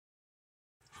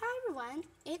everyone,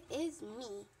 it is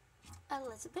me,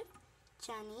 Elizabeth,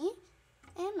 Jenny,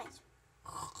 and Mitch.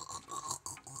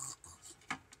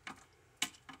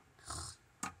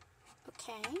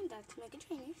 Okay, that's Mega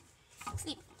Trainer.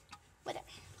 Sleeping. Whatever.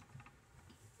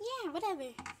 Yeah,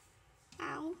 whatever.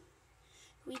 Now,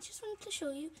 we just wanted to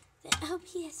show you the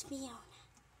LPS Fiona.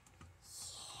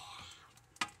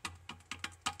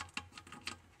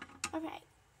 Yeah. Alright.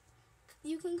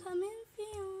 You can come in,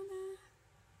 Fiona.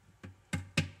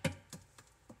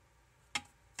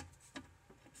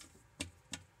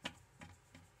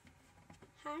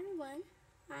 Hi everyone,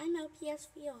 I'm LPS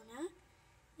Fiona,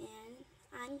 and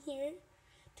I'm here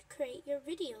to create your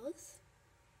videos,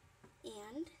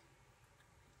 and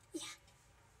yeah,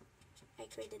 I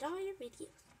created all your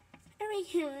videos. Alright,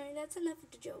 Cameron, that's enough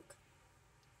of the joke.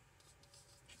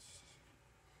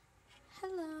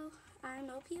 Hello, I'm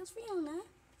LPS Fiona,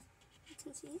 you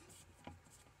can see.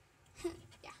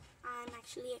 Yeah, I'm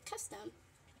actually a custom,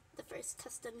 the first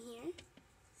custom here.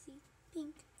 See,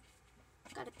 pink.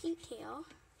 Got a pink tail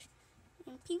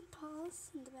and pink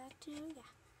paws in the back too,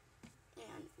 yeah.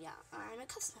 And yeah, I'm a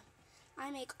custom.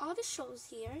 I make all the shows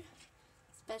here,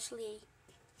 especially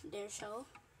their show.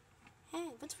 Hey,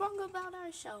 what's wrong about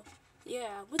our show?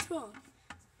 Yeah, what's wrong?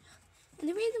 And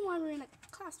the reason why we're in a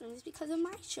classroom is because of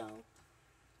my show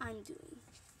I'm doing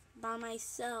by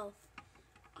myself.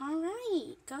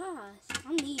 Alright, gosh,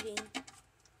 I'm leaving.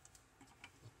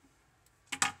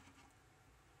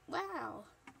 Wow.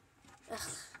 Ugh.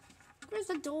 Where's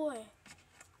the door?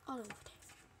 All over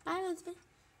there. Bye, Elizabeth.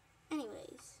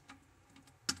 Anyways.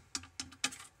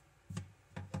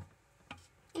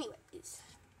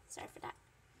 Sorry for that.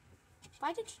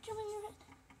 Why did you jump in your head?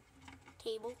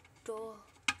 Table, door.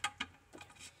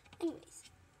 Anyways.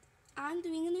 I'm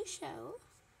doing a new show.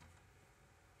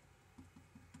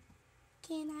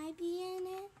 Can I be in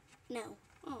it? No.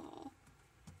 Oh.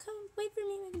 Come, wait for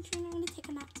me, Megan Trainer. I'm going to take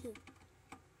a nap too.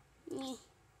 Yeah.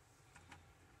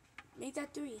 Make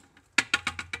that 3.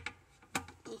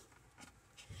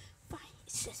 Fine,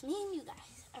 it's just me and you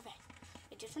guys. Alright,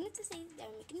 I just wanted to say that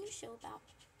I'm making a new show about,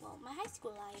 well, my high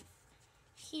school life.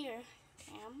 Here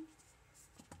am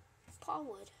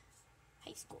Paulwood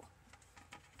High School.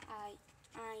 I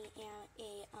am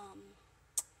a,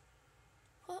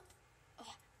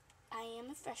 I am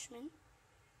a freshman.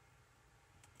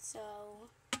 So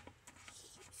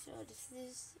this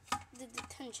is the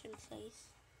detention place.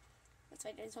 That's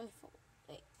why there's only 4.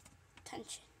 Wait,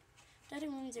 detention. The other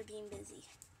rooms are being busy.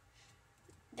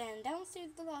 Then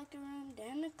downstairs the locker room,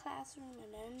 then the classroom,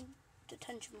 and then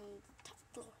detention room, top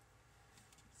floor.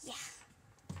 Yeah.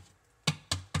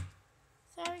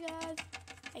 Sorry guys,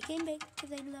 I came back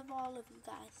because I love all of you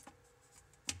guys.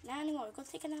 Not anymore. Go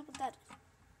take a nap with that.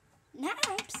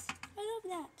 Naps? I love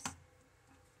naps.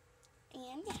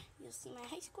 And yeah, you'll see my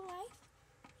high school life.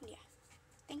 Yeah.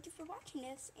 Thank you for watching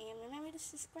this, and remember to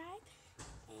subscribe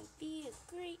and be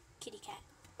a great kitty cat.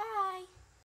 Bye!